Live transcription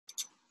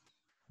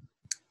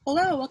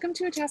Hello, welcome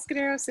to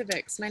Atascadero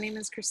Civics. My name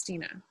is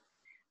Christina.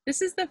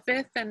 This is the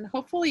fifth and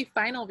hopefully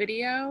final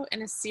video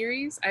in a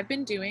series I've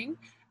been doing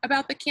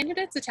about the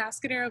candidates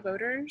Atascadero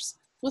voters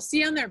will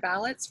see on their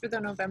ballots for the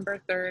November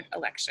 3rd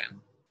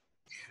election.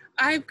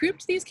 I've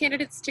grouped these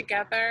candidates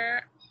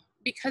together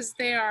because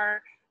they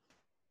are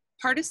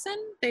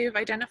partisan. They've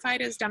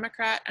identified as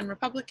Democrat and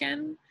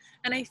Republican,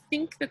 and I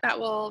think that that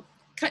will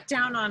cut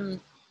down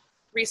on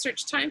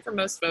research time for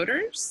most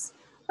voters.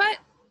 But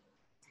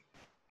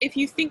if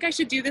you think I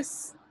should do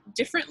this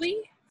differently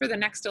for the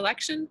next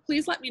election,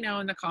 please let me know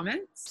in the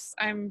comments.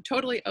 I'm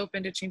totally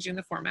open to changing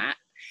the format.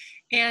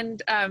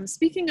 And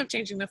speaking of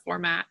changing the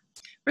format,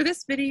 for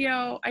this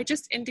video, I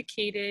just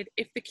indicated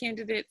if the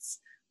candidates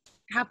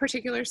have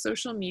particular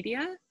social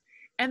media.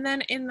 And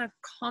then in the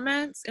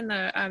comments, in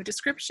the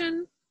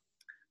description,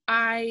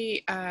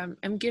 I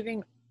am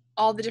giving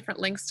all the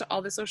different links to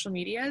all the social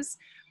medias,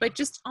 but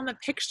just on the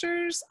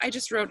pictures, I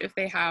just wrote if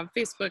they have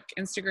Facebook,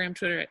 Instagram,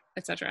 Twitter,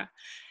 etc.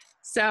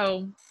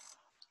 So,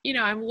 you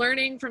know, I'm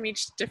learning from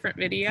each different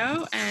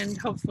video and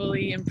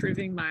hopefully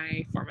improving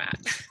my format.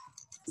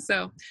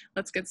 So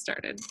let's get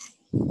started.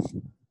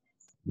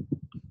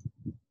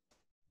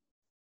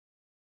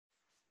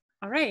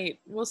 All right,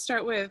 we'll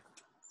start with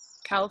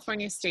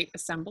California State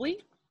Assembly.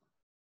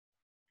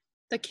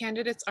 The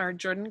candidates are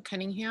Jordan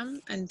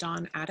Cunningham and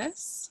Dawn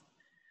Addis.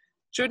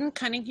 Jordan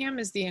Cunningham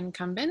is the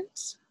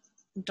incumbent.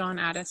 Dawn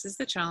Addis is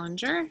the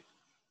challenger.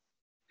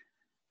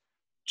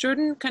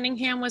 Jordan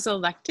Cunningham was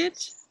elected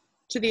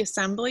to the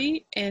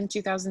Assembly in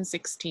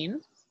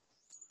 2016.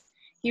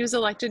 He was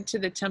elected to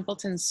the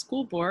Templeton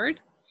School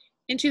Board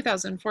in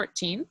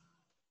 2014.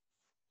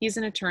 He's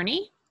an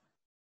attorney.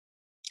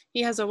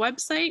 He has a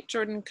website,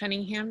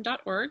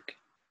 jordancunningham.org,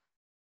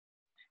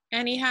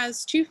 and he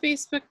has two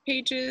Facebook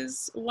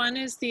pages. One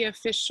is the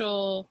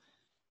official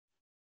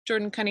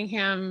Jordan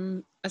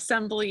Cunningham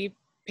Assembly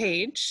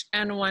page,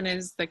 and one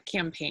is the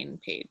campaign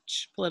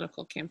page,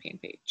 political campaign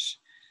page.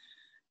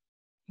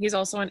 He's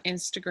also on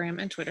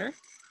Instagram and Twitter.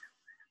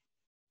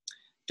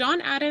 Dawn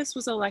Addis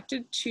was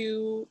elected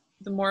to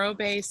the Morro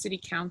Bay City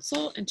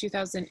Council in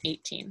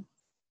 2018.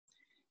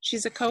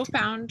 She's a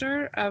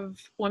co-founder of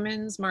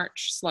Women's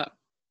March Slow.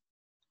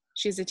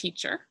 She's a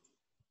teacher.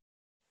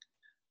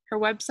 Her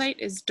website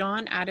is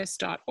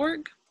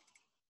dawnaddis.org.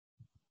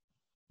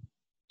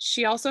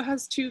 She also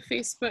has two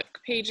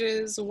Facebook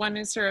pages. One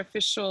is her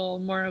official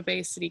Morro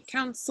Bay City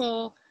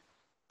Council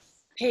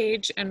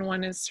page, and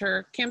one is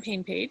her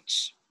campaign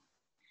page.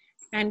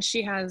 And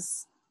she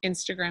has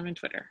Instagram and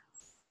Twitter.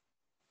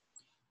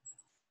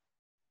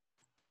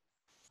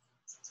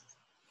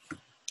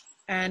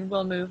 And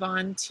we'll move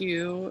on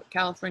to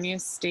California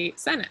State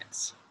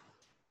Senate.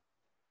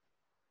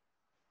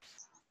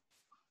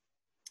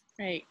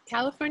 Right,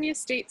 California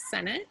State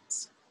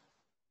Senate,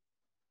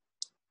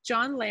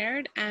 John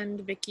Laird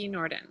and Vicki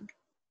Nohrden.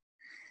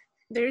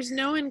 There's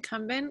no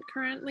incumbent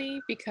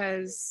currently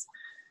because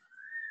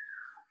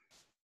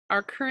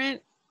our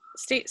current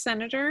state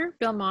senator,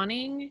 Bill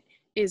Monning,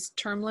 is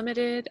term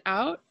limited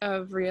out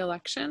of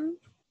re-election.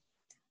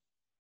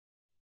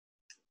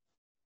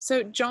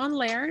 So John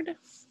Laird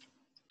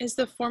is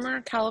the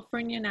former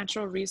California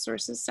Natural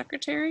Resources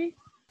Secretary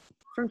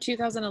from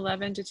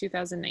 2011 to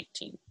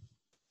 2019.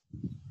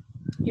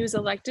 He was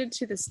elected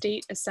to the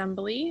State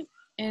Assembly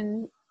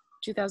in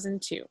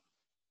 2002.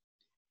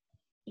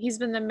 He's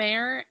been the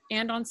mayor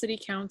and on City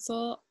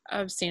Council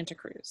of Santa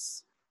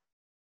Cruz.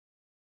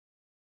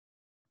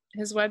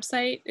 His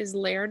website is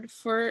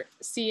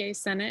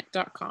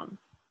lairdforcasenate.com.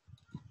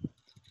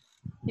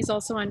 He's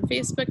also on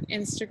Facebook,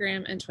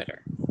 Instagram, and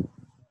Twitter.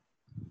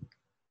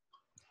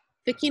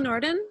 Vicki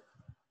Nohrden,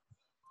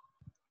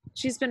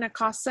 she's been a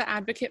CASA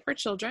advocate for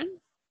children,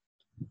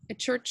 a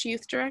church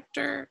youth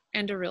director,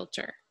 and a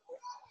realtor.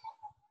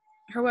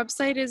 Her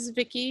website is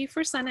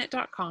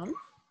vickiforsenate.com.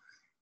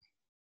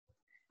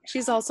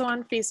 She's also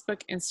on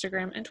Facebook,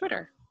 Instagram, and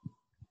Twitter.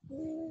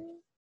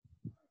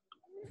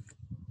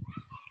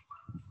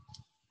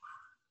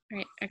 All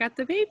right, I got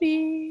the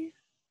baby.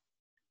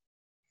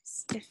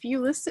 If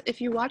you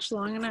watch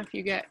long enough,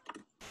 you get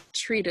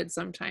treated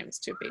sometimes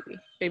to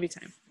baby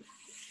time.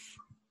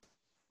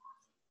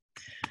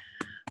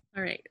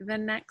 All right, the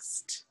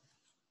next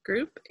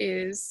group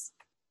is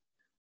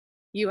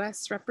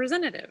U.S.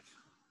 Representative.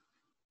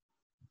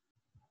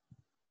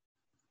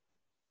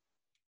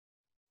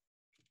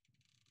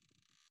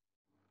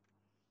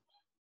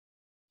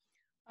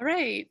 All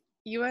right,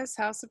 U.S.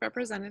 House of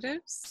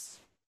Representatives.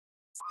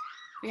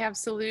 We have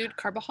Salud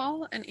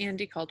Carbajal and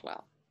Andy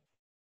Caldwell.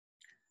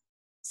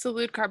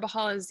 Salud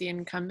Carbajal is the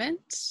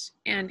incumbent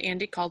and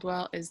Andy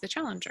Caldwell is the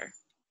challenger.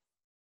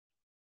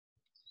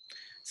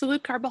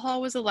 Salud Carbajal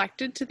was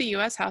elected to the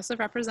U.S. House of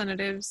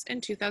Representatives in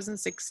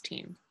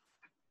 2016.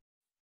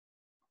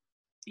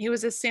 He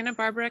was a Santa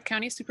Barbara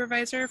County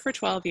Supervisor for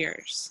 12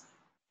 years.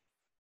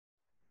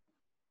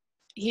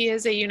 He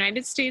is a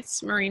United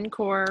States Marine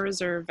Corps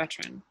Reserve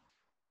veteran.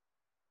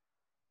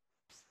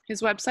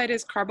 His website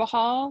is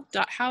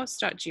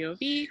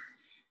carbajal.house.gov,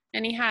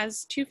 and he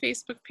has two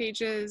Facebook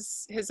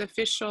pages. His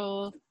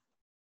official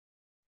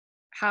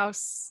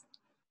House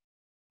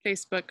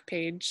Facebook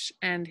page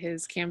and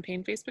his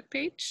campaign Facebook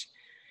page.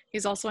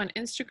 He's also on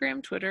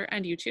Instagram, Twitter,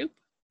 and YouTube.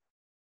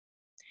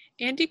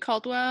 Andy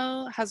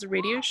Caldwell has a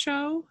radio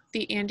show,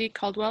 The Andy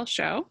Caldwell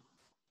Show.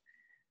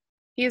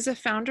 He is a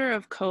founder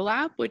of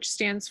CoLab, which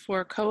stands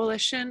for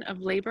Coalition of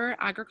Labor,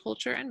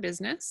 Agriculture, and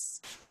Business.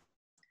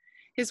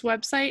 His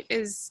website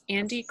is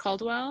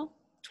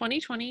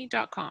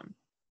andycaldwell2020.com.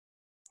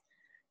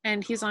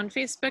 And he's on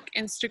Facebook,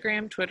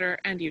 Instagram, Twitter,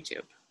 and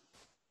YouTube.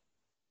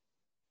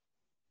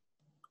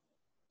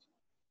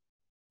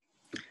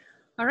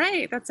 All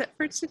right, that's it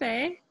for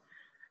today.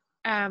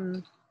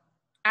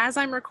 As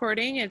I'm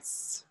recording,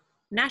 it's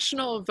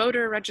National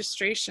Voter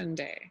Registration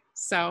Day.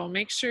 So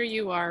make sure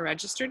you are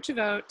registered to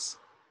vote,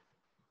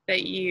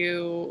 that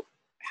you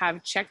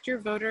have checked your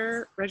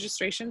voter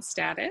registration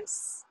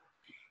status,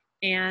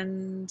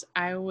 and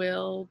I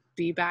will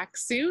be back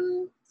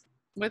soon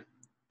with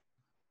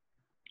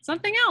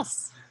something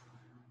else.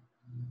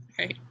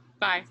 Okay,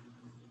 bye.